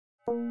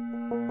So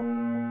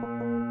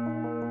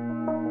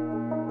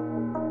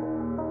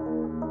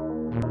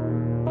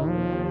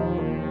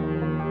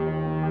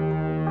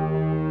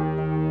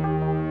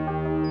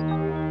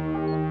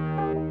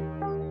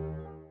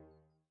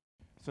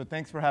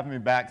thanks for having me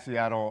back,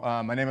 Seattle.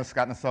 My name is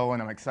Scott Nasello,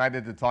 and I'm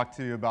excited to talk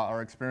to you about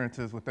our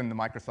experiences within the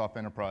Microsoft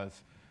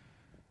enterprise.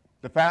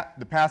 The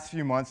past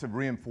few months have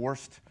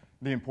reinforced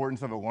the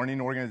importance of a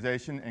learning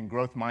organization and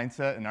growth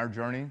mindset in our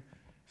journey.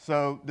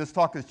 So this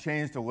talk has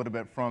changed a little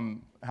bit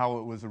from how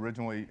it was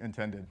originally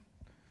intended.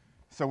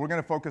 So we're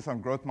going to focus on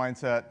growth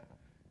mindset,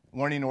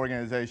 learning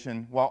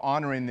organization, while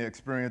honoring the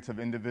experience of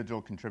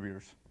individual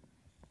contributors.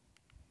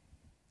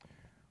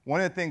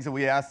 One of the things that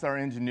we asked our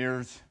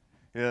engineers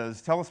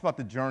is, tell us about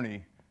the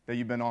journey that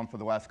you've been on for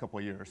the last couple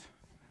of years.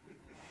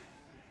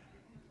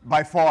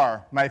 By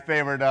far, my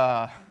favorite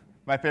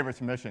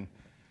submission.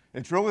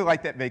 It's really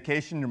like that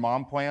vacation your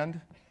mom planned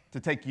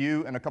to take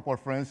you and a couple of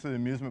friends to the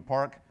amusement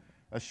park,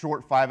 a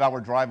short 5-hour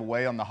drive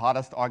away on the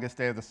hottest August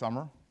day of the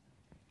summer.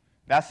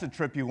 That's the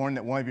trip you learn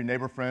that one of your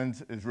neighbor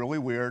friends is really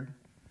weird.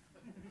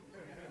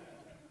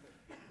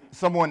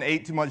 Someone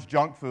ate too much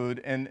junk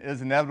food and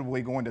is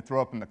inevitably going to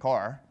throw up in the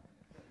car.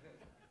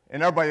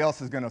 And everybody else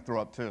is going to throw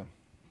up too.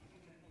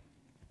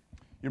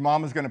 Your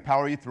mom is going to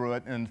power you through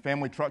it, and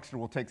family truckster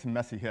will take some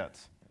messy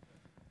hits.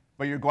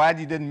 But you're glad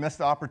you didn't miss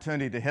the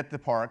opportunity to hit the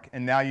park,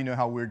 and now you know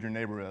how weird your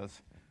neighbor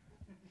is.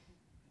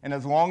 And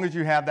as long as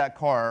you have that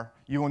car,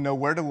 you will know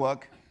where to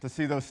look to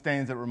see those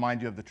stains that remind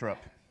you of the trip.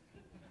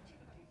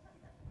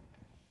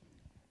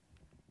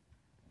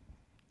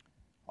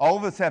 All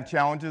of us have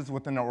challenges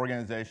within our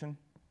organization.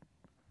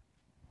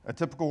 A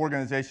typical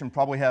organization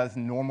probably has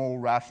normal,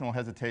 rational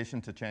hesitation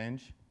to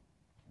change.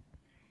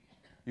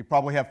 You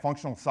probably have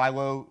functional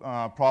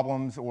silo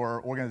problems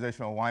or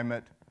organizational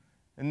alignment,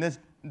 and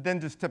then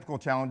just typical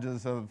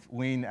challenges of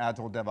lean,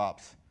 agile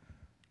DevOps.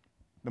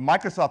 The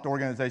Microsoft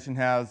organization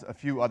has a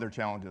few other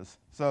challenges.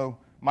 So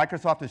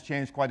Microsoft has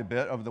changed quite a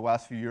bit over the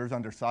last few years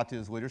under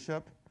Satya's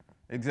leadership,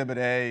 Exhibit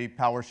A,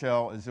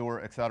 PowerShell, Azure,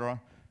 et cetera.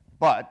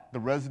 But the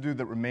residue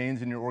that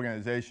remains in your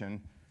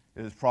organization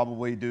is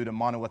probably due to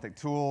monolithic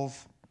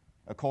tools,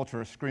 a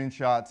culture of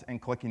screenshots,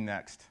 and clicking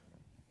next.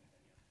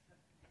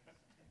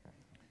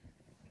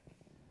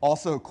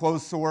 Also,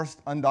 closed-sourced,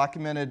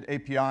 undocumented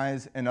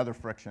APIs, and other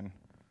friction.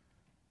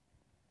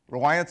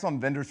 Reliance on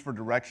vendors for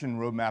direction,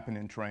 road mapping,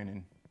 and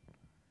training.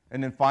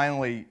 And then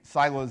finally,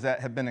 silos that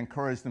have been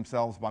encouraged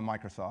themselves by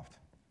Microsoft.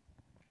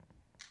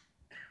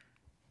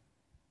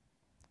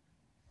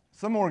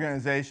 Some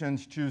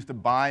organizations choose to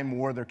buy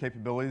more of their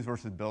capabilities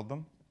versus build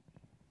them.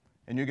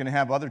 And you're going to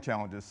have other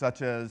challenges,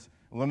 such as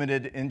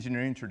limited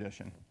engineering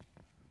tradition.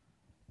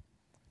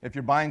 If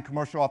you're buying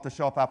commercial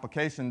off-the-shelf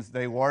applications,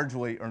 they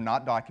largely are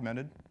not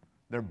documented.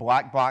 They're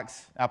black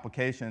box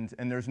applications,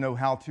 and there's no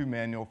how-to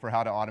manual for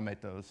how to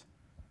automate those.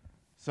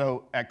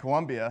 So at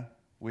Columbia,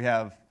 we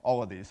have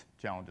all of these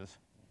challenges.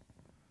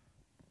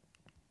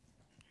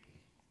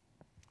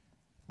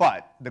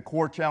 But the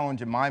core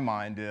challenge in my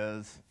mind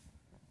is,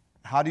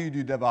 how do you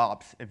do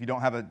DevOps if you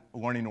don't have a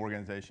learning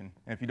organization,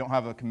 and if you don't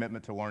have a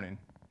commitment to learning?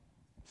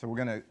 So we're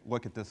going to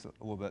look at this a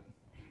little bit.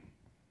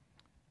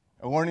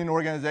 A learning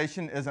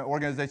organization is an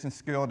organization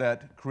skilled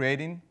at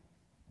creating,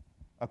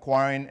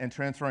 acquiring, and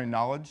transferring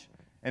knowledge,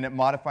 and at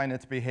modifying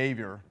its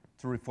behavior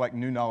to reflect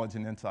new knowledge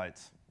and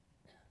insights.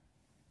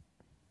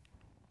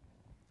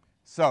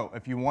 So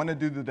if you want to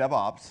do the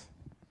DevOps,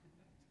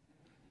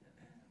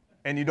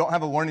 and you don't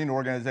have a learning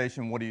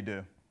organization, what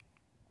do?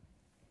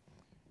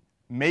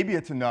 Maybe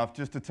it's enough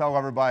just to tell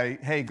everybody,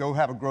 hey, go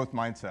have a growth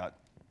mindset.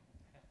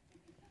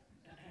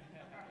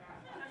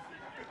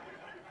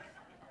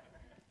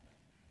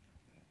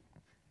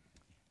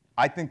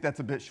 I think that's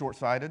a bit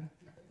short-sighted.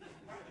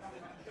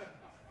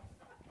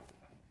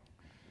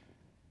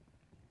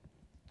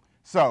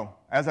 So,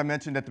 as I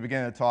mentioned at the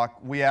beginning of the talk,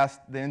 we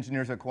asked the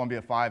engineers at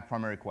Columbia 5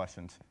 primary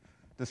questions.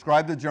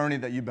 Describe the journey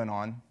that you've been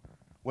on.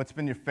 What's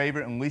been your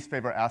favorite and least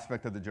favorite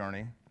aspect of the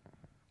journey?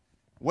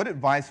 What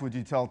advice would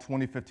you tell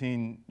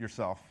 2015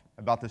 yourself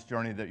about this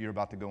journey that you're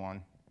about to go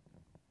on?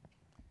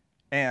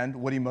 And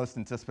what are you most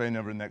anticipating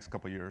over the next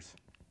couple of years?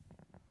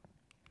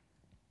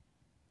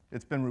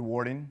 It's been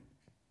rewarding,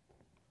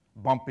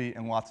 bumpy,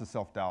 and lots of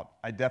self-doubt.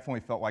 I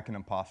definitely felt like an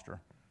imposter.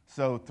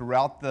 So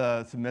throughout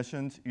the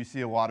submissions, you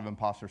see a lot of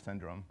imposter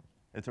syndrome.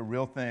 It's a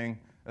real thing,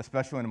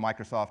 especially in a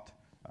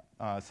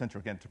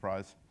Microsoft-centric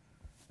enterprise.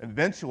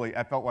 Eventually,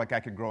 I felt like I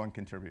could grow and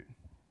contribute.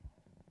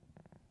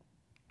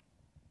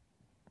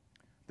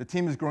 The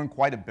team has grown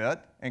quite a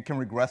bit and can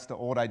regress to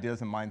old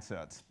ideas and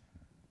mindsets.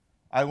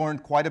 I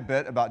learned quite a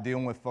bit about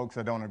dealing with folks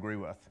I don't agree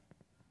with.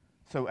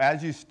 So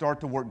as you start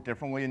to work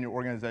differently in your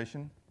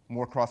organization,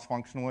 more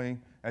cross-functionally,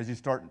 as you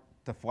start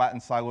to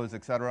flatten silos,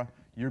 et cetera,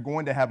 you're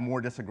going to have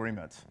more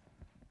disagreements.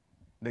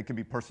 They could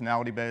be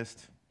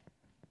personality-based.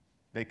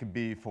 They could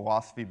be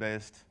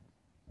philosophy-based.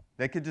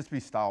 They could just be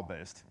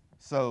style-based.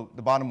 So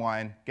the bottom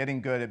line,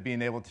 getting good at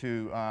being able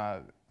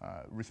to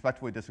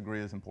respectfully disagree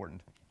is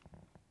important.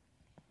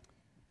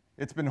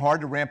 It's been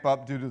hard to ramp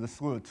up due to the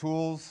slew of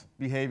tools,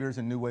 behaviors,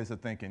 and new ways of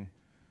thinking.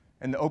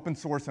 In the open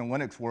source and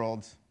Linux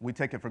worlds, we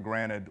take it for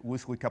granted,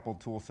 loosely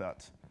coupled tool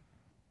sets.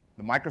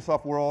 The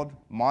Microsoft world,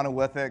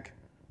 monolithic,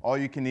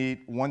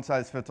 all-you-can-eat,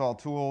 one-size-fits-all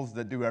tools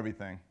that do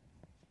everything.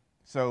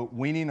 So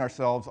weaning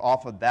ourselves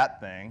off of that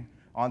thing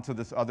onto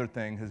this other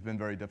thing has been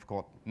very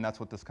difficult, and that's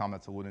what this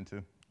comment's alluding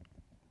to.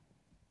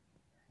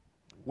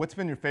 What's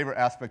been your favorite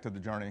aspect of the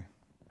journey?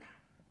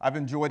 I've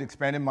enjoyed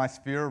expanding my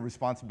sphere of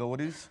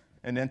responsibilities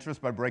and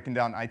interests by breaking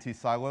down IT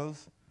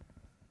silos.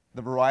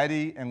 The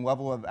variety and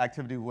level of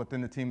activity within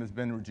the team has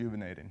been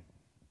rejuvenating.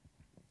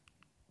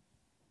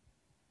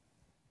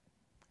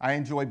 I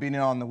enjoy being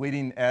on the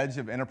leading edge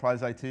of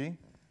enterprise IT.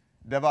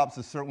 DevOps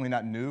is certainly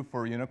not new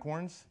for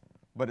unicorns,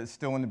 but it's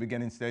still in the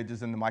beginning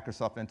stages in the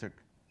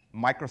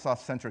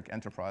Microsoft-centric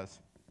enterprise.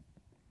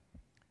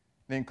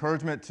 The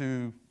encouragement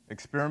to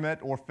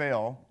experiment or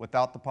fail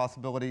without the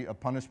possibility of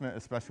punishment,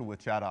 especially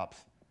with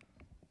ChatOps.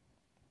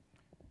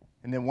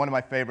 And then one of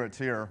my favorites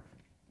here,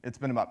 it's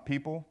been about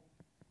people,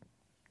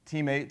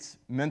 teammates,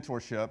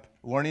 mentorship,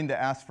 learning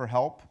to ask for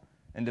help,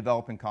 and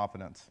developing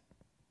confidence.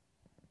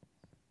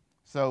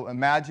 So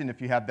imagine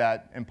if you have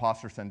that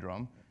imposter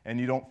syndrome and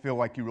you don't feel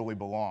like you really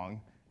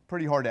belong.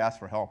 Pretty hard to ask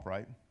for help,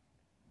 right?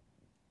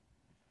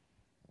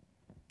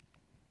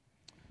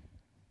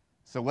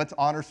 So let's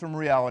honor some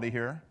reality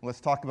here. Let's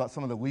talk about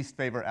some of the least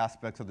favorite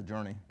aspects of the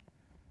journey.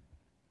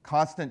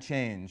 Constant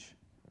change,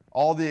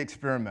 all the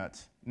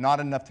experiments, not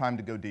enough time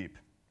to go deep.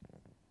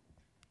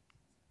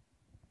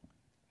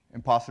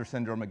 Imposter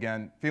syndrome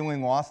again,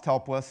 feeling lost,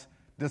 helpless,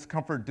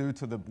 discomfort due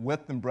to the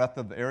width and breadth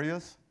of the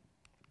areas.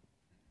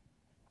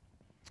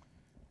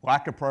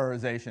 Lack of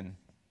prioritization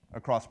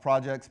across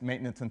projects,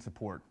 maintenance, and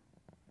support.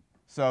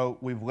 So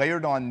we've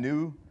layered on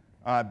new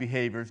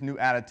behaviors, new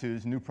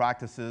attitudes, new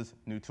practices,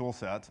 new tool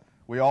sets.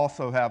 We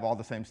also have all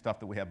the same stuff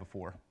that we had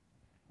before.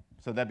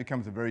 So that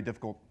becomes a very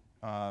difficult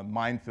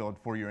minefield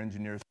for your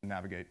engineers to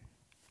navigate.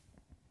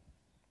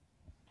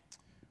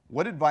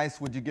 What advice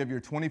would you give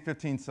your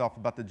 2015 self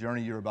about the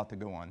journey you're about to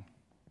go on?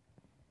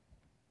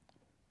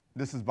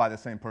 This is by the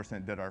same person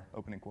that did our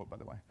opening quote, by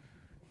the way.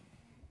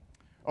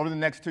 Over the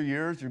next 2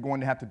 years, you're going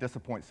to have to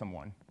disappoint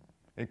someone.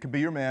 It could be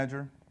your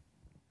manager,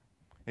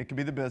 it could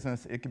be the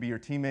business, it could be your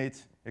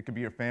teammates, it could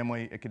be your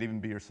family, it could even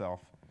be yourself.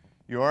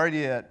 You're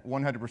already at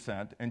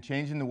 100%, and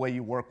changing the way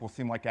you work will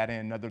seem like adding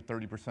another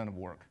 30% of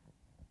work.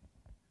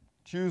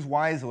 Choose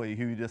wisely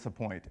who you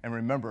disappoint, and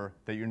remember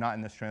that you're not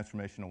in this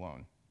transformation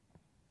alone.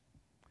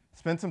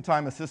 Spend some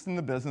time assisting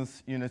the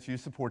business units you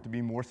support to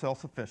be more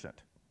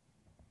self-sufficient.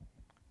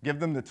 Give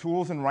them the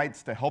tools and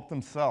rights to help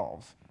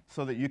themselves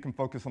so that you can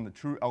focus on the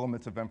true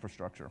elements of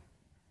infrastructure.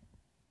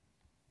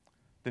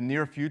 The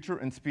near future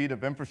and speed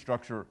of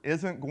infrastructure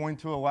isn't going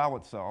to allow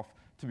itself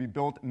to be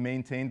built and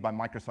maintained by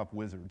Microsoft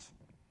wizards.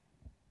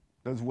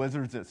 Those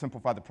wizards that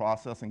simplify the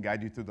process and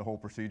guide you through the whole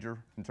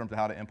procedure in terms of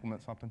how to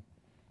implement something.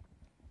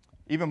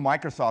 Even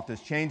Microsoft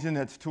is changing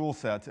its tool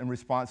sets in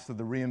response to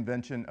the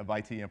reinvention of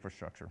IT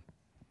infrastructure.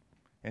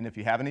 And if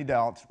you have any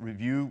doubts,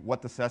 review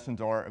what the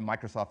sessions are in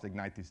Microsoft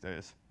Ignite these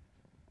days.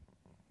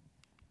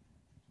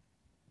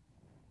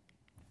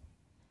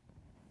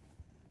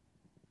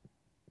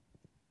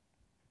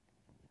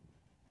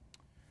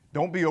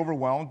 Don't be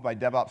overwhelmed by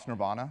DevOps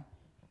nirvana.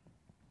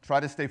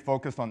 Try to stay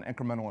focused on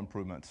incremental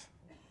improvements.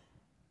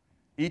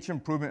 Each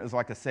improvement is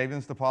like a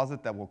savings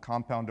deposit that will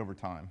compound over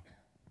time.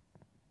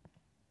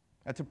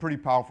 That's a pretty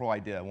powerful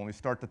idea. When we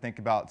start to think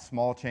about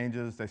small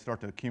changes, they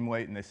start to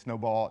accumulate and they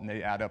snowball and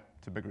they add up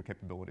to bigger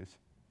capabilities.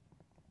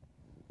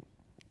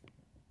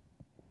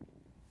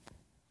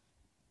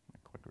 My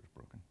clicker's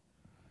broken.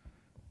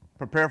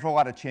 Prepare for a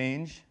lot of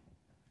change.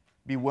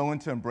 Be willing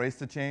to embrace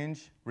the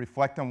change.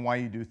 Reflect on why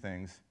you do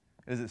things.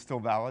 Is it still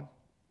valid?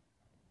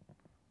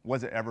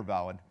 Was it ever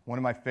valid? One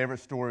of my favorite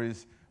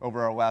stories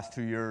over our last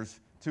 2 years,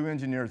 2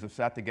 engineers have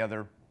sat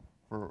together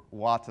for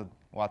lots of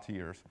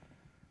years.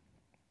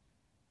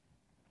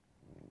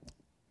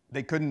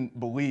 They couldn't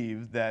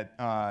believe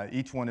that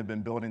each one had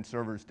been building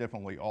servers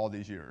differently all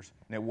these years.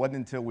 And it wasn't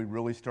until we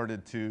really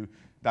started to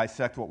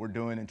dissect what we're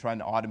doing and trying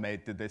to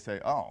automate did they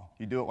say, oh,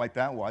 you do it like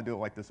that? Well, I do it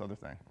like this other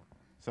thing.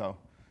 So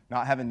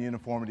not having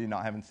uniformity,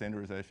 not having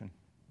standardization.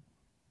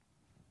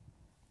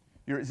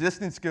 Your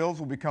existing skills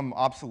will become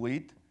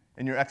obsolete,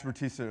 and your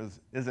expertise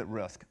is at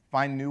risk.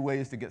 Find new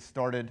ways to get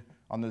started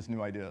on those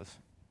new ideas.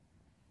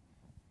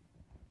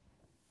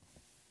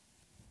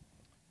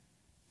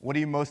 What are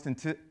you most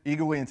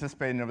eagerly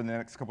anticipating over the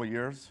next couple of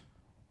years?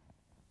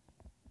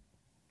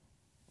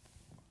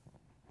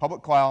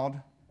 Public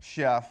cloud,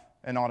 chef,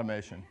 and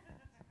automation.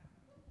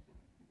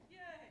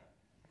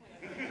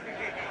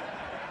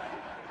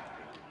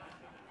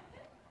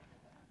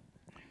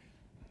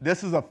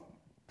 This is a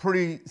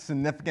pretty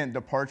significant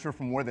departure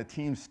from where the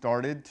team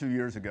started 2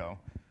 years ago.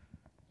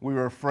 We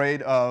were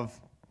afraid of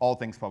all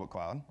things public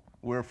cloud.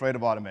 We were afraid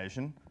of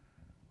automation.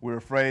 We were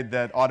afraid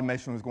that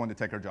automation was going to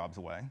take our jobs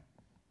away,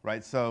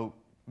 right? So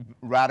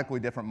radically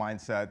different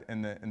mindset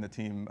in the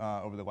team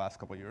over the last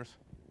couple of years.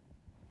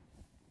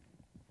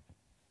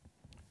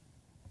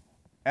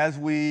 As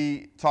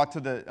we talked to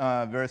the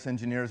various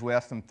engineers, we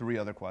asked them 3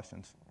 other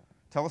questions.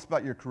 Tell us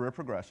about your career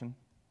progression.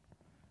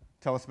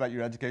 Tell us about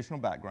your educational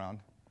background.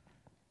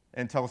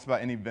 And tell us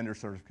about any vendor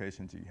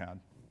certifications you had.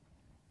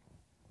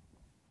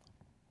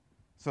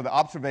 So the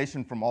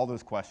observation from all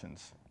those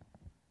questions,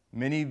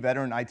 many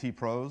veteran IT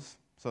pros,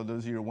 so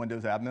those are your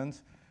Windows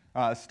admins,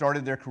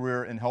 started their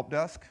career in help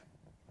desk.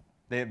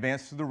 They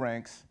advanced through the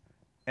ranks,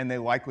 and they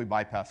likely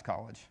bypassed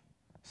college.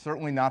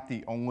 Certainly not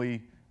the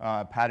only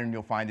pattern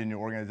you'll find in your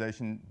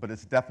organization, but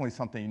it's definitely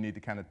something you need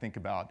to kind of think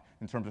about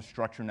in terms of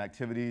structuring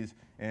activities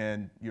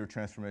and your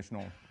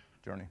transformational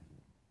journey.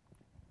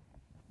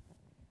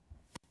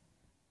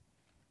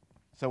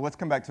 So let's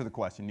come back to the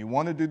question. You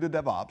want to do the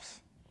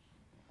DevOps,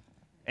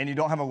 and you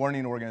don't have a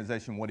learning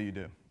organization. What do you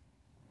do?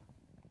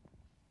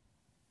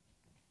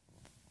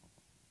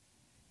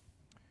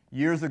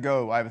 Years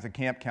ago, I was a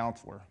camp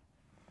counselor.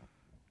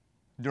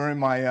 During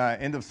my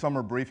end of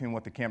summer briefing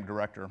with the camp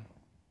director,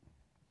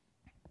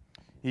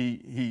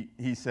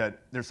 he said,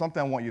 there's something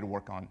I want you to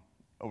work on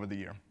over the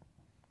year.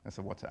 I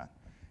said, what's that?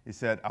 He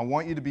said, I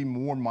want you to be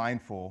more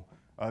mindful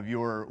of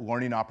your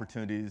learning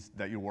opportunities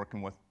that you're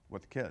working with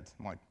kids.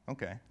 I'm like,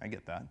 okay, I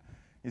get that.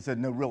 He said,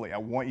 no, really, I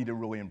want you to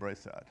really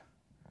embrace that.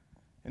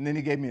 And then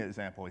he gave me an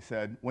example. He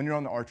said, when you're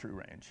on the archery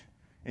range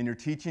and you're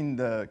teaching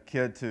the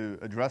kid to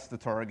address the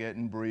target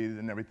and breathe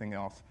and everything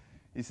else,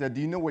 he said,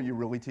 do you know what you're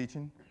really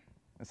teaching?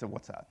 I said,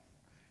 what's that?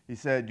 He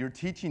said, you're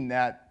teaching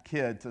that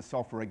kid to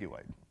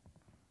self-regulate.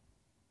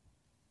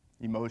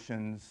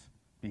 Emotions,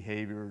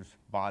 behaviors,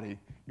 body.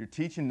 You're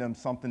teaching them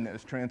something that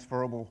is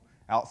transferable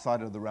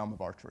outside of the realm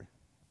of archery.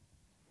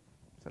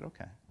 I said,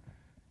 okay.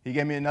 He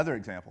gave me another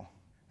example,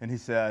 and he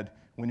said,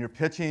 when you're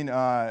pitching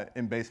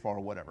in baseball or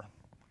whatever,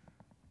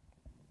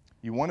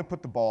 you want to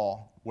put the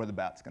ball where the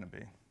bat's going to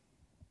be.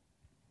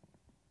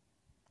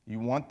 You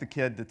want the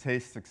kid to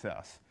taste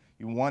success.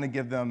 You want to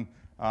give them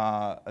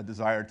a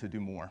desire to do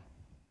more.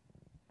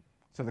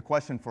 So the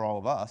question for all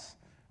of us,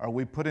 are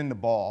we putting the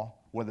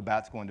ball where the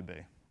bat's going to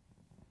be?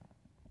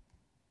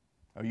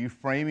 Are you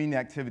framing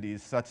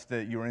activities such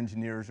that your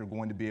engineers are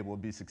going to be able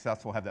to be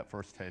successful, have that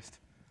first taste?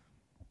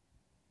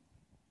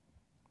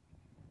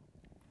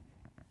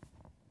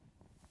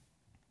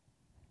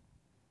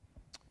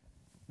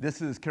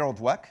 This is Carol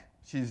Dweck.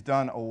 She's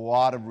done a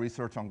lot of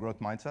research on growth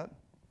mindset.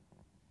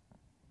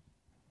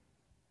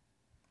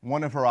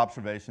 One of her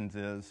observations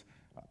is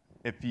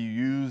if you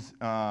use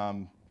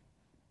the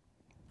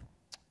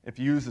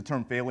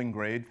term failing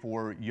grade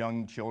for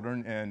young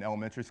children in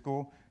elementary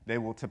school, they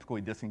will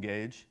typically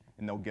disengage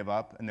and they'll give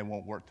up and they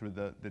won't work through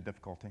the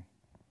difficulty.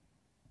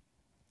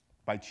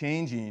 By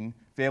changing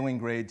failing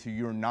grade to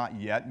you're not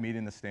yet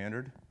meeting the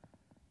standard,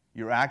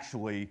 you're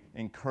actually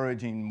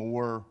encouraging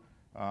more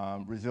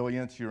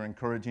resilience, you're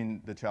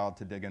encouraging the child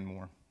to dig in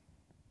more.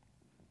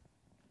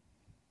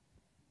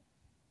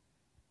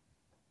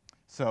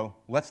 So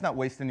let's not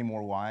waste any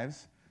more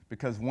lives,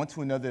 because once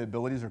we know the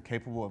abilities are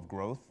capable of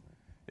growth,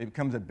 it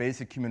becomes a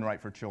basic human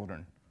right for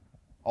children,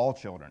 all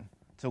children,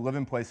 to live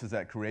in places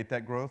that create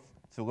that growth,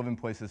 to live in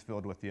places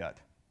filled with yet.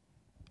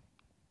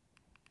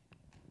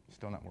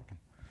 Still not working.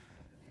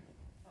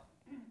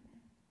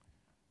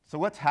 So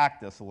let's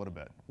hack this a little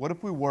bit. What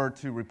if we were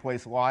to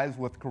replace lives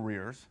with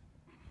careers,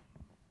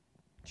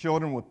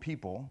 children with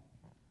people,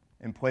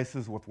 and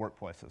places with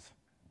workplaces?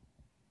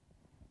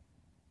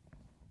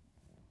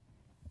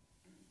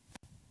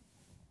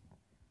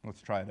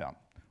 Let's try it out.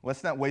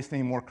 Let's not waste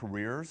any more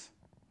careers,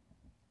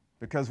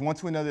 because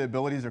once we know the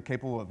abilities are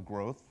capable of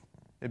growth,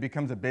 it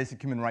becomes a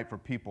basic human right for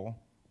people,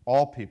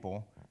 all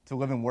people, to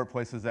live in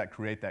workplaces that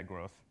create that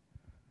growth,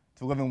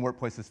 to live in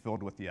workplaces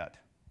filled with yet.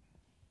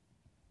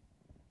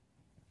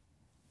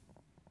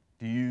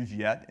 Do you use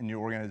yet in your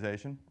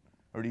organization,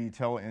 or do you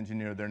tell an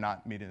engineer they're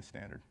not meeting a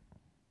standard?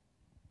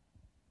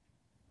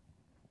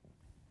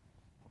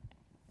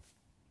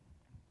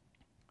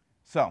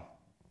 So,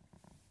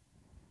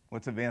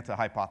 let's advance a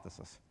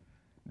hypothesis.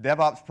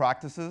 DevOps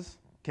practices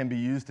can be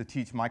used to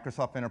teach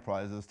Microsoft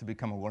enterprises to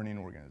become a learning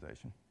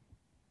organization.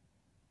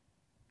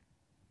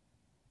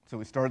 So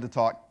we started the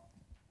talk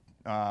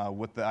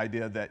with the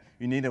idea that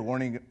you need a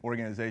learning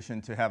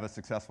organization to have a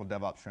successful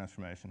DevOps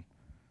transformation.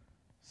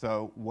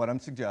 So what I'm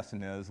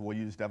suggesting is we'll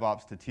use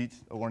DevOps to teach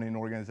a learning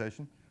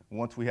organization.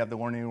 Once we have the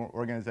learning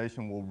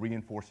organization, we'll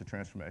reinforce the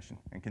transformation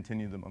and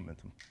continue the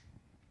momentum.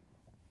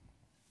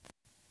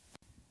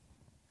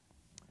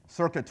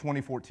 Circa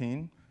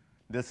 2014,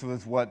 this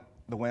was what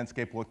the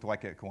landscape looked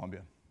like at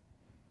Columbia.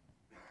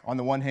 On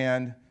the one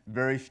hand,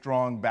 very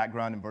strong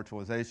background in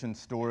virtualization,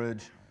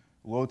 storage,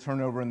 low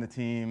turnover in the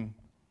team,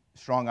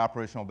 strong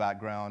operational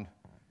background,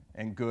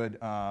 and good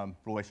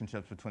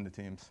relationships between the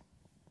teams.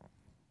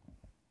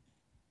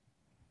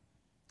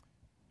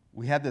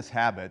 We had this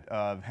habit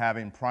of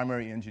having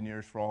primary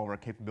engineers for all of our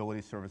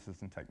capabilities, services,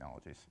 and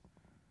technologies.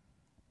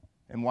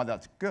 And while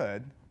that's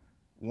good,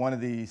 one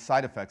of the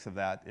side effects of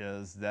that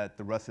is that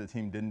the rest of the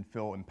team didn't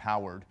feel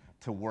empowered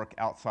to work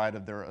outside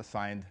of their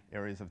assigned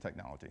areas of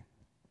technology.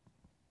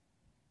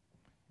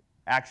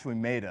 Actually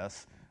made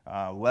us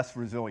less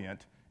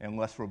resilient and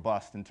less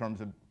robust in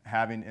terms of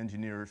having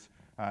engineers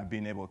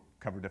being able to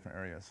cover different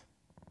areas.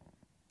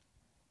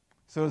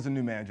 So as a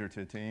new manager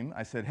to a team,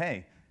 I said,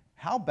 hey,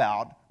 how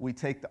about we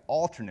take the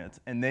alternates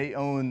and they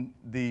own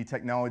the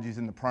technologies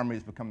and the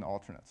primaries become the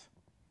alternates?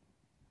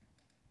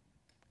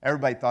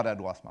 Everybody thought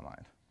I'd lost my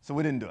mind, so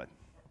we didn't do it.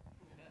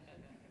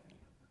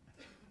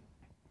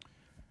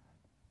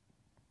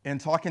 In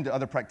talking to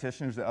other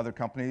practitioners at other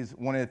companies,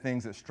 one of the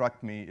things that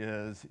struck me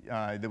is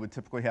they would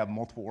typically have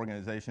multiple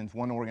organizations.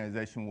 One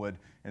organization would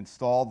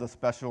install the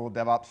special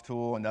DevOps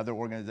tool, another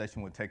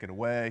organization would take it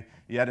away,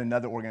 yet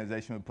another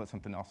organization would put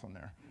something else on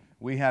there.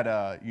 We had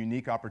a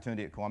unique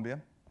opportunity at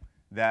Columbia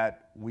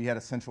that we had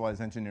a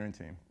centralized engineering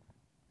team,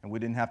 and we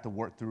didn't have to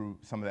work through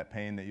some of that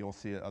pain that you'll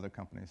see at other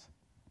companies.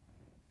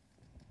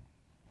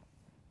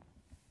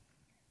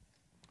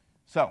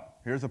 So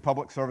here's a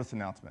public service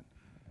announcement.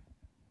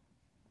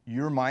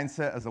 Your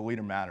mindset as a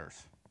leader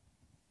matters.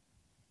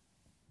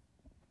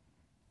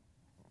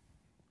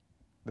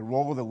 The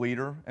role of the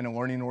leader in a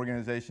learning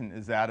organization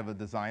is that of a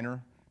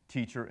designer,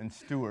 teacher, and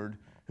steward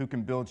who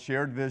can build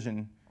shared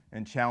vision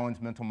and challenge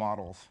mental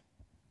models.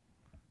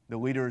 The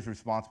leader is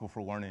responsible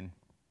for learning.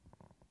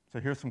 So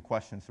here's some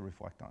questions to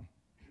reflect on.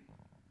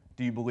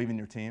 Do you believe in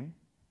your team?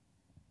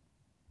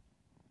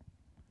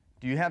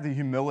 Do you have the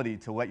humility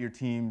to let your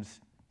teams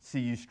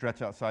see you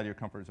stretch outside your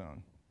comfort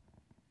zone?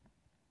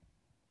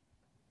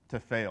 To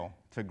fail,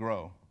 to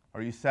grow?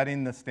 Are you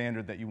setting the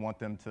standard that you want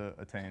them to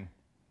attain?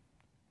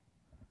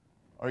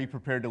 Are you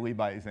prepared to lead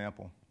by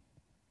example?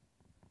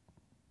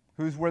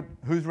 Who's read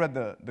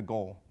the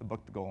goal, the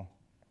book, The Goal?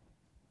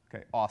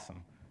 Okay,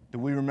 awesome. Do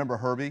we remember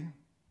Herbie?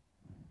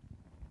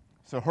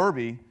 So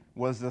Herbie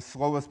was the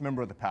slowest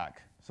member of the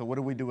pack. So what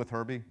do we do with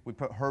Herbie? We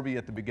put Herbie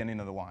at the beginning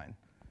of the line.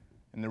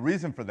 And the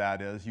reason for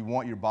that is you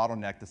want your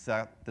bottleneck to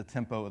set the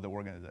tempo of the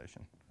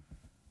organization.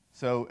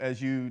 So as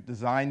you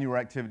design your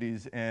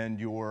activities and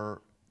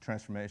your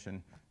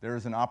transformation, there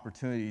is an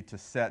opportunity to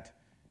set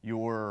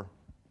your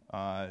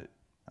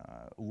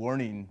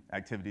learning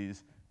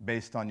activities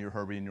based on your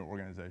Herbie in your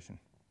organization,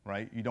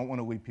 right? You don't want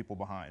to leave people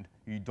behind.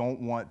 You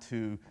don't want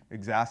to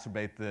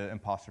exacerbate the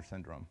imposter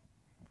syndrome.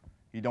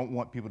 You don't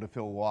want people to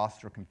feel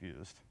lost or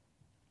confused.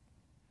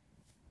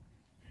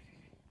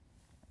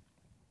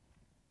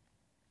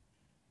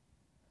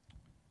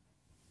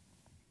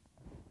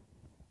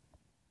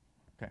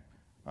 Okay.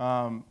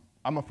 I'm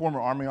a former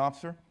Army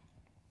officer,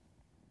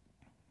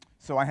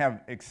 so I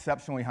have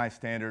exceptionally high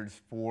standards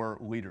for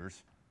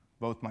leaders,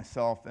 both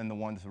myself and the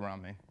ones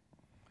around me.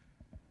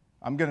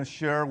 I'm going to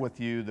share with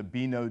you the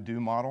be, know,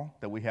 do model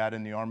that we had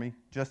in the Army,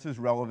 just as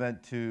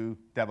relevant to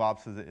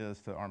DevOps as it is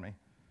to the Army.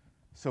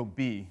 So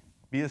be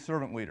a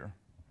servant leader,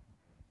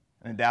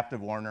 an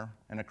adaptive learner,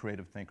 and a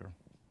creative thinker.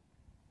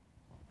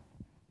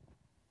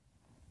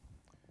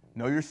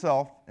 Know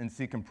yourself and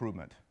seek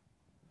improvement.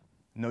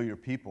 Know your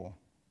people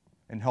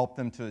and help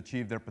them to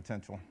achieve their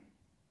potential.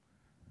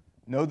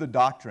 Know the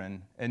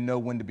doctrine and know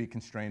when to be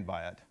constrained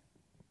by it.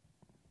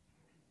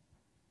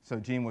 So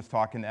Gene was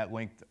talking at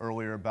length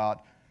earlier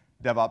about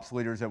DevOps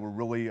leaders that were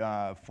really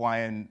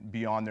flying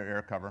beyond their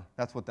air cover.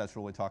 That's what that's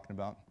really talking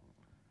about.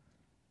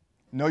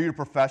 Know your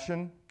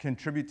profession,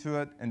 contribute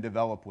to it, and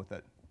develop with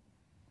it.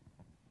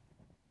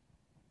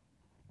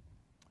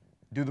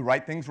 Do the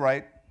right things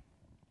right.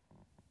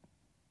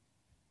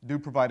 Do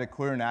provide a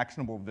clear and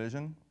actionable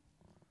vision.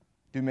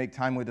 Do make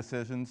timely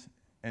decisions,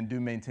 and do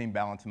maintain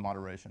balance and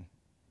moderation.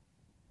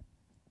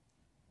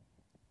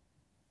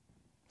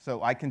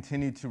 So I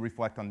continue to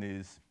reflect on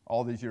these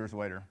all these years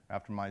later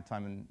after my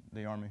time in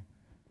the Army.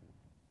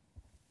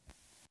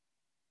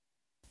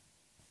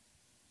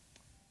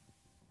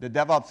 The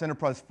DevOps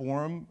Enterprise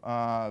Forum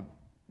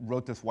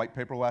wrote this white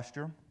paper last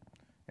year,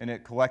 and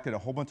it collected a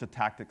whole bunch of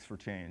tactics for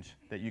change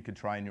that you could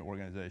try in your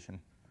organization.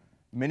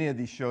 Many of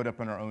these showed up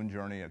in our own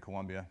journey at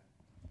Columbia.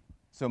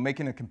 So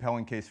making a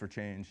compelling case for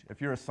change. If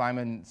you're a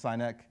Simon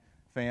Sinek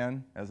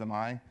fan, as am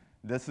I,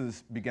 this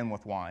is begin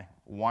with why.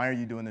 Why are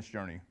you doing this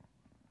journey?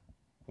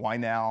 Why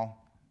now?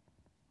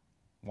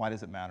 Why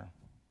does it matter?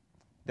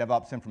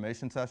 DevOps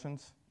information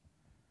sessions,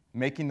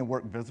 making the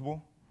work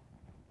visible.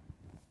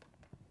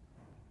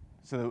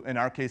 So in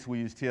our case, we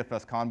use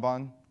TFS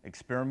Kanban,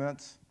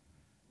 experiments,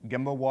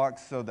 Gemba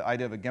walks. So the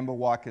idea of a Gemba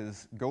walk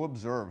is go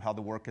observe how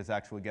the work is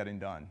actually getting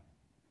done.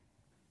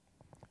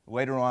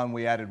 Later on,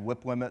 we added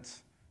WIP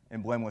limits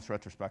and blameless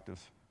retrospectives.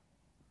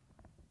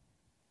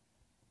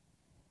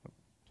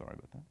 Sorry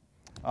about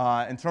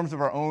that. In terms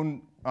of our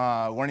own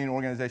learning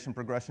organization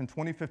progression,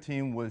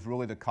 2015 was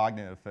really the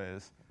cognitive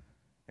phase,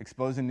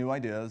 exposing new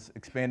ideas,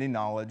 expanding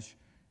knowledge,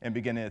 and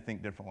beginning to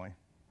think differently.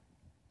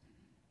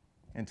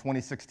 In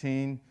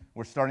 2016,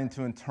 we're starting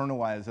to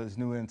internalize those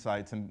new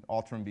insights and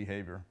altering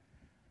behavior.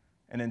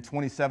 And in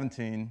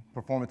 2017,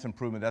 performance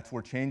improvement, that's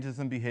where changes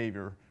in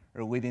behavior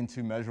are leading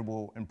to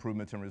measurable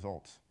improvements and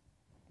results.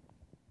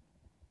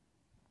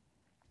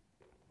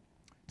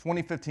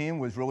 2015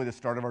 was really the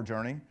start of our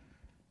journey,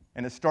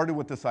 and it started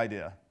with this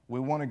idea. We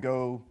want to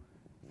go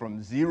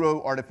from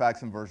 0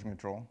 artifacts in version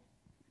control,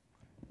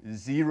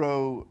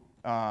 0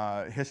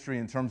 history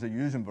in terms of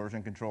using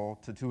version control,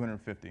 to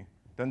 250.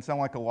 Doesn't sound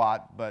like a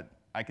lot, but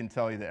I can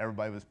tell you that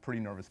everybody was pretty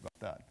nervous about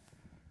that.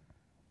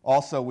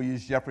 Also, we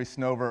use Jeffrey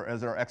Snover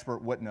as our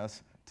expert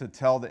witness to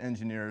tell the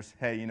engineers,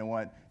 hey, you know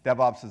what,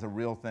 DevOps is a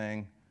real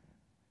thing.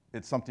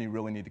 It's something you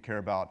really need to care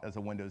about as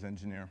a Windows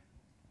engineer.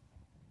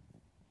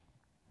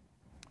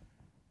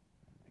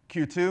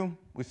 Q2,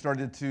 we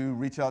started to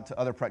reach out to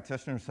other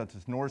practitioners such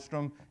as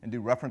Nordstrom and do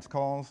reference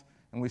calls,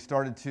 and we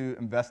started to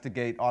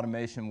investigate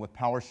automation with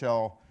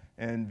PowerShell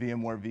and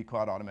VMware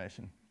vCloud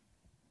automation.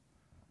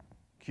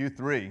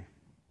 Q3,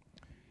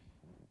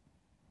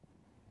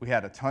 we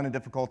had a ton of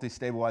difficulty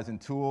stabilizing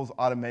tools,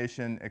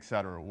 automation, et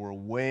cetera. We're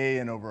way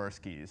in over our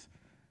skis.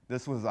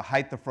 This was a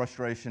height of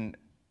frustration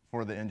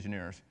for the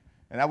engineers.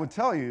 And I would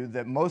tell you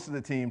that most of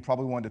the team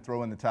probably wanted to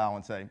throw in the towel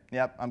and say,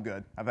 yep, I'm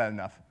good, I've had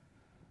enough.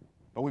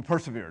 But we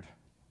persevered.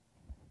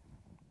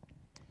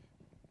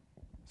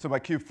 So by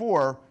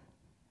Q4,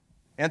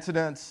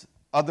 incidents,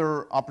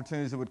 other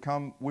opportunities that would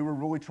come, we were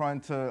really trying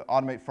to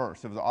automate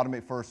first. It was an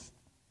automate first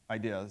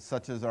idea,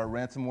 such as our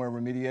ransomware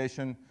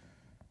remediation.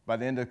 By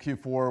the end of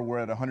Q4, we're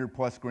at 100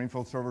 plus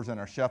greenfield servers in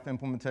our Chef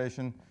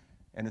implementation.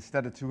 And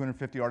instead of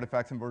 250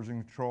 artifacts in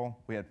version control,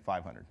 we had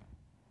 500.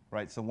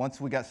 Right? So once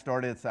we got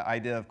started, it's the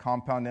idea of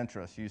compound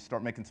interest. You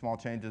start making small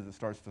changes, it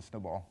starts to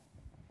snowball.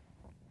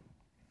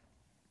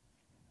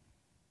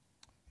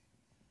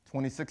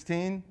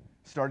 2016,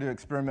 started to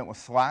experiment with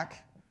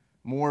Slack,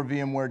 more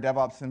VMware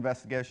DevOps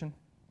investigation.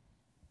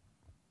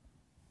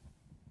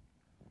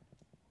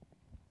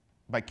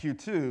 By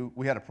Q2,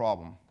 we had a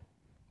problem.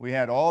 We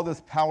had all this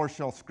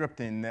PowerShell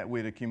scripting that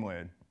we'd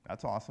accumulated.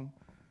 That's awesome.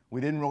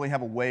 We didn't really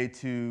have a way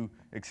to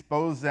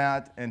expose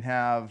that and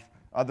have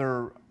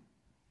other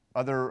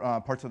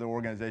parts of the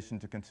organization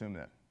to consume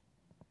it.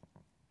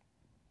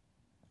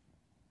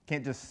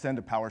 Can't just send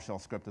a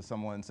PowerShell script to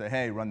someone and say,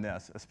 hey, run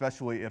this,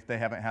 especially if they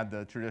haven't had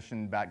the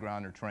tradition,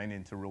 background, or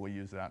training to really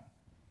use that.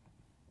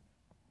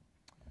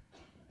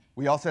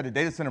 We also had a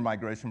data center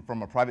migration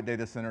from a private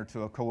data center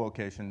to a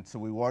co-location, so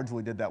we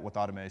largely did that with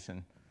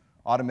automation.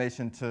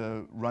 Automation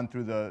to run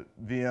through the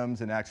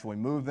VMs and actually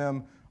move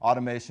them,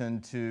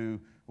 automation to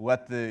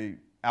let the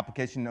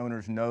application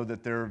owners know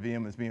that their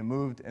VM is being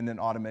moved, and then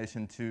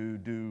automation to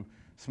do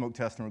smoke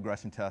tests and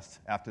regression tests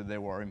after they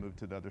were already moved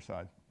to the other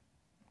side.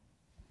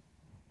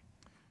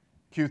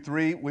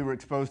 Q3, we were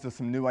exposed to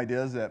some new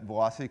ideas at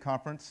Velocity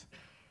Conference,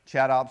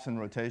 ChatOps and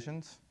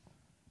rotations.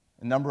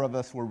 A number of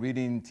us were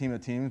reading Team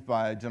of Teams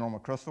by General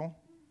McChrystal.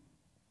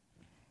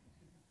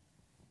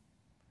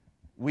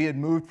 We had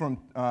moved from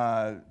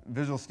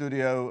Visual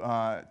Studio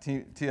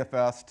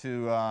TFS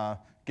to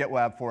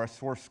GitLab for our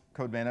source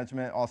code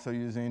management, also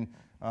using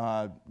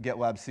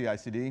GitLab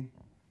CI/CD.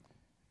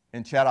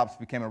 And ChatOps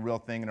became a real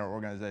thing in our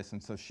organization.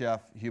 So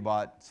Chef,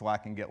 Hubot,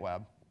 Slack, and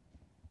GitLab.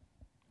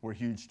 We're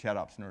huge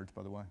ChatOps nerds,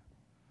 by the way.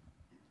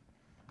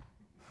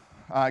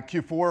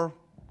 Q4,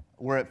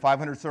 we're at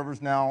 500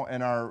 servers now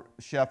in our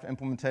Chef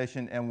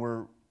implementation, and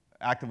we're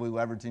actively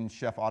leveraging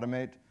Chef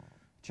Automate.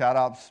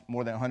 ChatOps,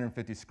 more than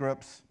 150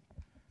 scripts.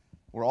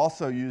 We're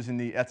also using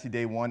the Etsy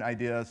Day One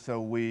idea, so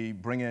we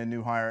bring in a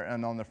new hire,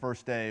 and on the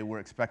first day, we're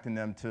expecting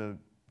them to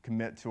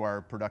commit to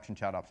our production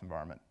ChatOps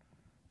environment.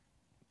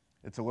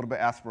 It's a little bit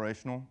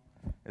aspirational.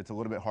 It's a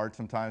little bit hard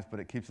sometimes, but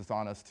it keeps us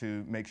honest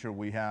to make sure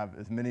we have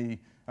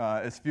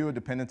as few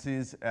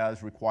dependencies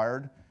as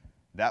required.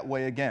 That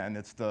way, again,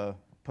 it's the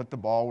put the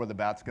ball where the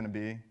bat's going to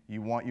be.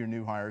 You want your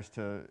new hires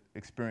to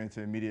experience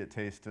an immediate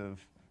taste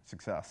of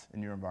success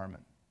in your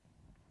environment.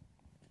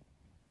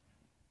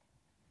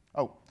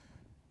 Oh,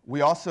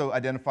 we also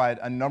identified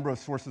a number of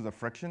sources of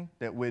friction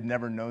that we'd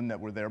never known that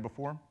were there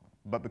before,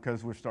 but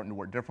because we're starting to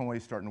work differently,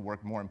 starting to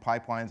work more in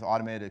pipelines,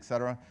 automated, et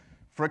cetera,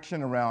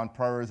 friction around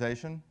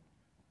prioritization,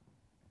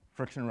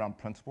 friction around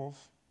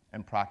principles,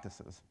 and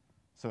practices.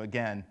 So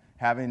again,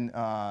 having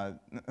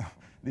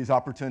these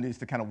opportunities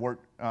to kind of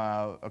work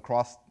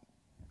across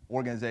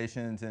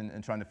organizations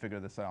and trying to figure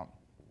this out.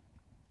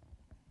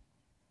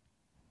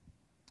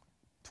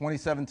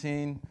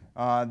 2017,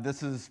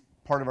 this is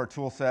part of our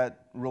tool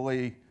set,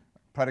 really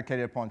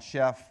predicated upon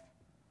Chef,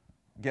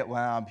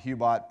 GitLab,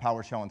 Hubot,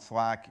 PowerShell, and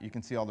Slack. You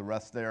can see all the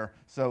rest there.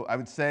 So I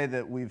would say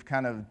that we've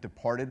kind of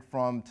departed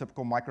from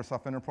typical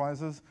Microsoft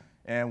enterprises,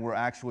 and we're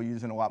actually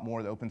using a lot more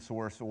of the open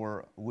source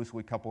or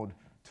loosely coupled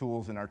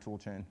tools in our tool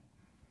chain.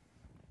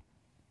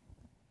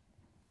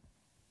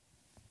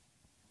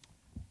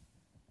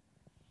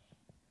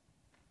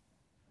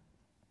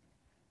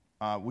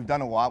 We've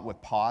done a lot with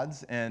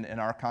pods, and in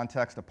our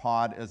context, a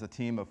pod is a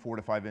team of 4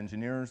 to 5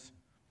 engineers.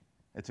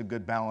 It's a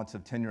good balance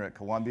of tenure at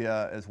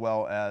Columbia as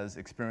well as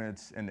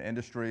experience in the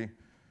industry.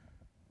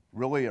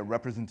 Really a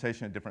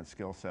representation of different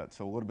skill sets.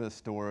 So a little bit of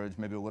storage,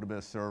 maybe a little bit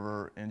of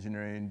server,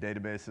 engineering,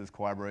 databases,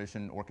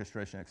 collaboration,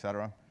 orchestration, et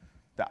cetera.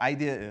 The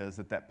idea is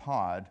that that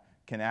pod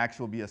can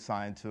actually be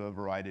assigned to a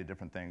variety of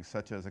different things,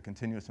 such as a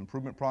continuous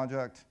improvement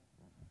project,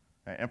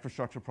 an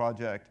infrastructure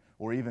project,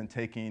 or even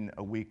taking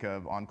a week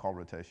of on-call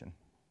rotation.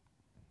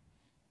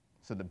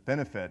 So the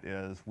benefit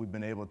is we've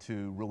been able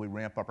to really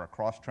ramp up our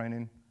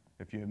cross-training.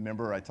 If you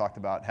remember, I talked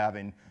about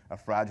having a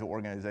fragile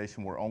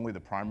organization where only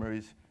the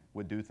primaries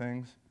would do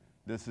things.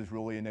 This has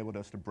really enabled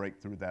us to break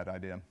through that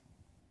idea.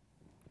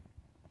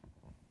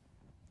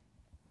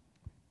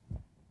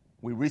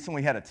 We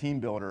recently had a team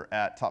builder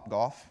at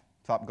Topgolf.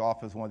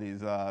 Topgolf is one of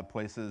these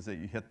places that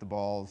you hit the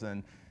balls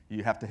and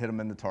you have to hit them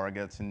in the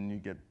targets and you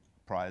get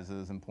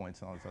prizes and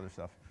points and all this other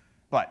stuff.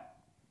 But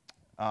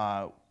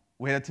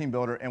we had a team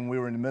builder and we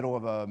were in the middle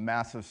of a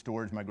massive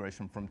storage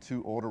migration from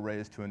 2 old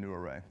arrays to a new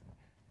array.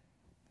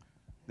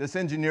 This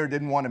engineer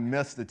didn't want to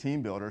miss the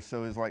team builder,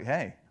 so he was like,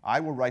 hey,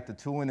 I will write the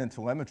tooling and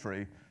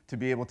telemetry to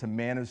be able to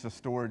manage the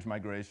storage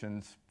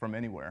migrations from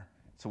anywhere.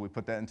 So we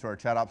put that into our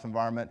ChatOps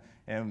environment,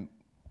 and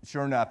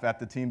sure enough, at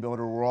the team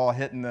builder, we're all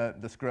hitting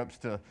the scripts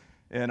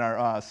in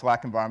our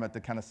Slack environment to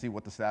kind of see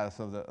what the status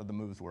of the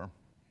moves were.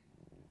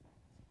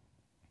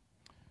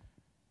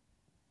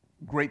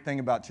 Great thing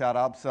about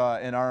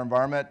ChatOps in our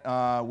environment,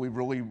 we've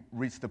really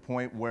reached the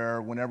point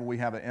where whenever we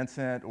have an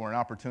incident or an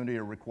opportunity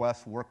or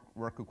request, work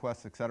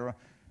requests, et cetera,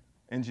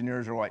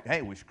 engineers are like,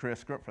 hey, we should create a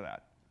script for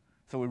that.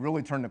 So we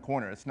really turned the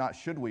corner. It's not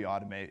should we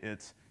automate,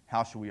 it's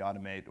how should we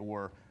automate,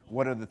 or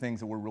what are the things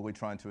that we're really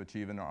trying to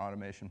achieve in our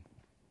automation.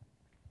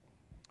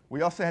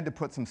 We also had to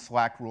put some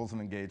Slack rules of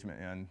engagement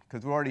in,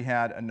 because we already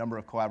had a number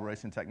of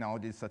collaboration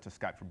technologies, such as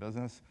Skype for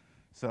Business.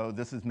 So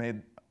this has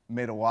made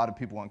a lot of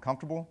people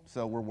uncomfortable,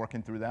 so we're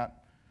working through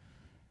that.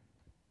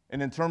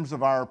 And in terms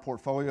of our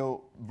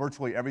portfolio,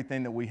 virtually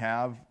everything that we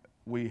have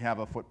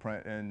a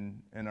footprint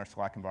in our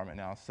Slack environment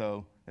now.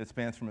 So it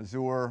spans from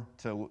Azure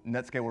to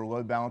NetScaler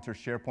Load Balancer,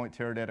 SharePoint,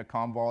 Teradata,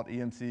 Commvault,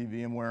 EMC,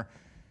 VMware.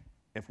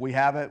 If we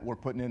have it, we're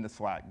putting it into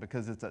Slack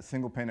because it's that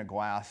single pane of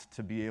glass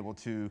to be able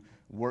to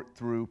work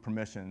through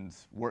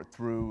permissions, work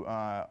through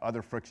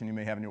other friction you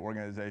may have in your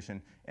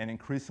organization, and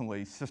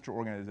increasingly sister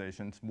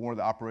organizations, more of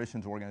the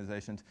operations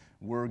organizations,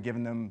 we're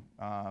giving them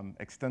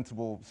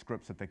extensible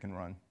scripts that they can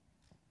run.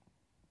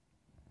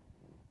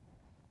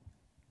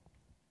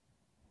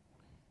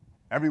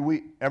 Every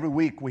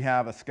week we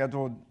have a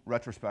scheduled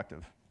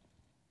retrospective,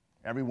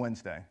 every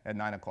Wednesday at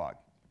 9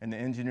 o'clock, and the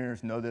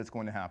engineers know that it's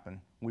going to happen.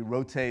 We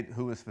rotate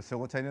who is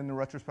facilitating the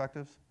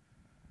retrospectives,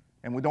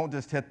 and we don't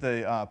just hit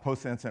the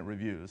post-incident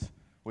reviews.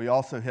 We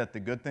also hit the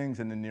good things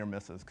and the near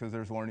misses, because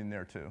there's learning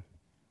there too.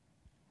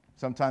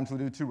 Sometimes we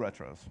do 2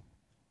 retros,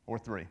 or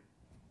 3.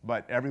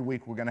 But every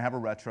week we're gonna have a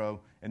retro,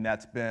 and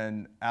that's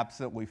been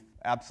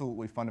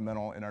absolutely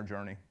fundamental in our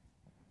journey.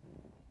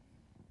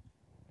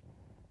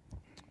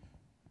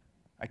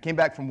 I came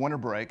back from winter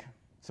break,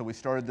 so we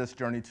started this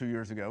journey 2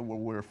 years ago where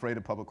we were afraid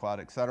of public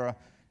cloud, et cetera.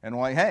 And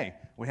we're like, hey,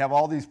 we have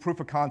all these proof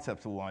of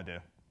concepts that we want to do.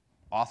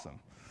 Awesome.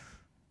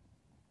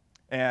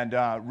 And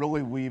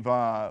really, we've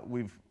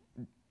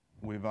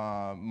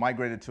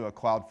migrated to a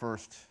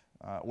cloud-first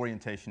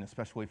orientation,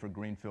 especially for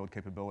greenfield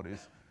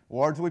capabilities.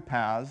 Largely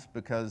PaaS,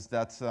 because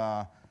that's, in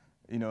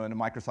a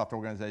Microsoft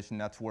organization,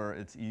 that's where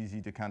it's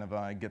easy to kind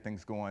of get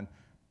things going.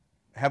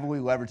 Heavily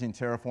leveraging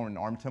Terraform and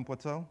ARM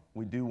templates, though.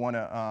 We do want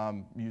to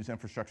use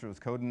infrastructure as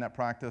code in that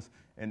practice,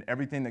 and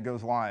everything that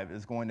goes live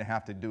is going to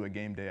have to do a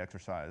game day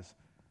exercise.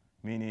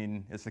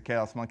 Meaning, it's the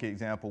Chaos Monkey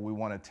example, we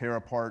want to tear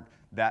apart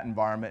that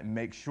environment and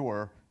make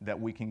sure that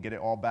we can get it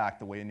all back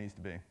the way it needs to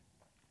be.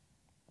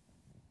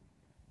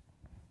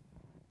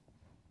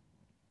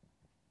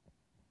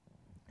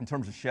 In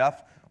terms of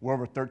Chef, we're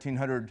over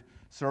 1,300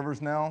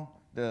 servers now.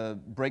 The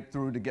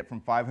breakthrough to get from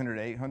 500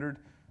 to 800,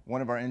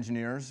 one of our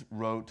engineers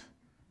wrote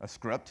a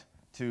script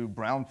to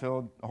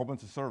brownfield a whole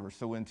bunch of servers.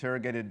 So we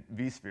interrogated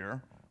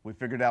vSphere, we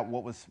figured out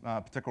what was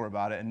particular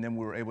about it, and then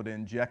we were able to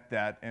inject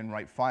that and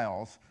write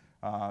files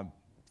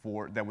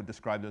that would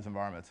describe those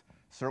environments.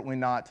 Certainly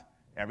not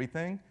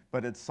everything,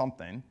 but it's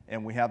something,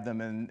 and we have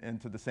them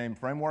into the same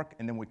framework,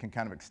 and then we can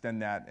kind of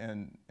extend that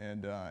and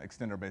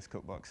extend our base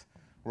cookbooks.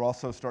 We're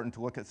also starting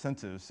to look at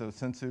Sensu, so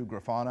Sensu,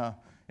 Grafana,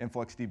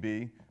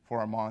 InfluxDB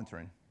for our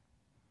monitoring.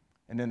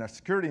 And then our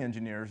security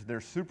engineers, they're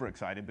super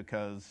excited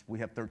because we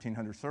have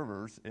 1,300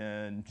 servers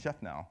in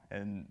Chef now,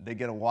 and they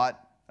get a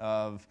lot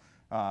of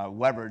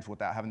leverage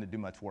without having to do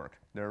much work.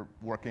 They're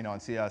working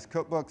on CIS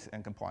cookbooks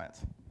and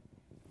compliance.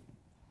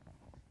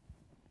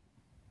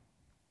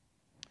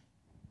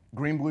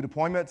 Green-blue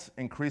deployments,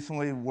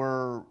 increasingly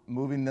we're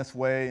moving this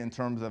way in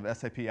terms of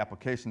SAP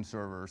application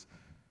servers,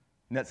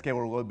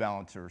 NetScaler load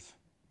balancers,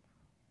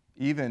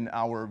 even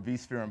our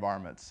vSphere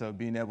environments. So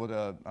being able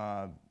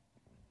to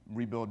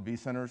rebuild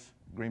vCenters,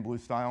 green-blue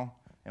style,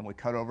 and we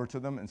cut over to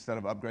them instead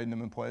of upgrading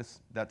them in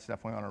place, that's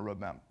definitely on our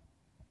roadmap.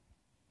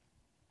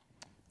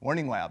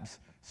 Learning labs.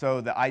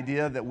 So the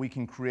idea that we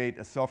can create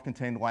a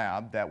self-contained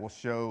lab that will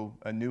show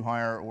a new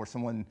hire or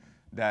someone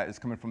that is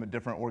coming from a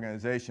different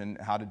organization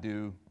how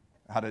to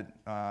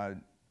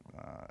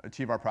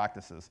achieve our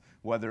practices.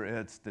 Whether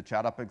it's the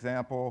ChatOps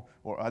example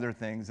or other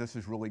things, this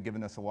has really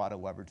given us a lot of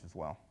leverage as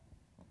well.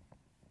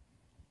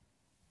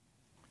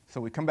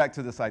 So we come back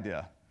to this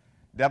idea.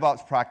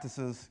 DevOps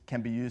practices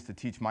can be used to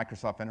teach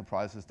Microsoft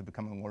enterprises to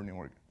become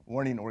a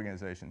learning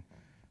organization.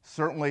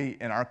 Certainly,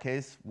 in our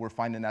case, we're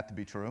finding that to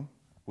be true.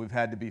 We've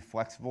had to be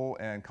flexible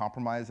and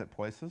compromise at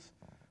places,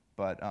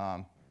 but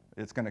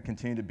it's going to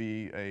continue to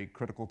be a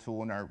critical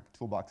tool in our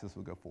toolbox as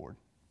we go forward.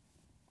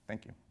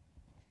 Thank you.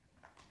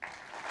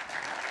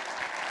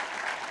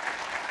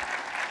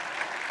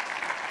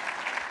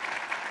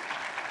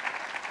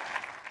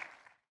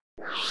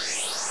 you.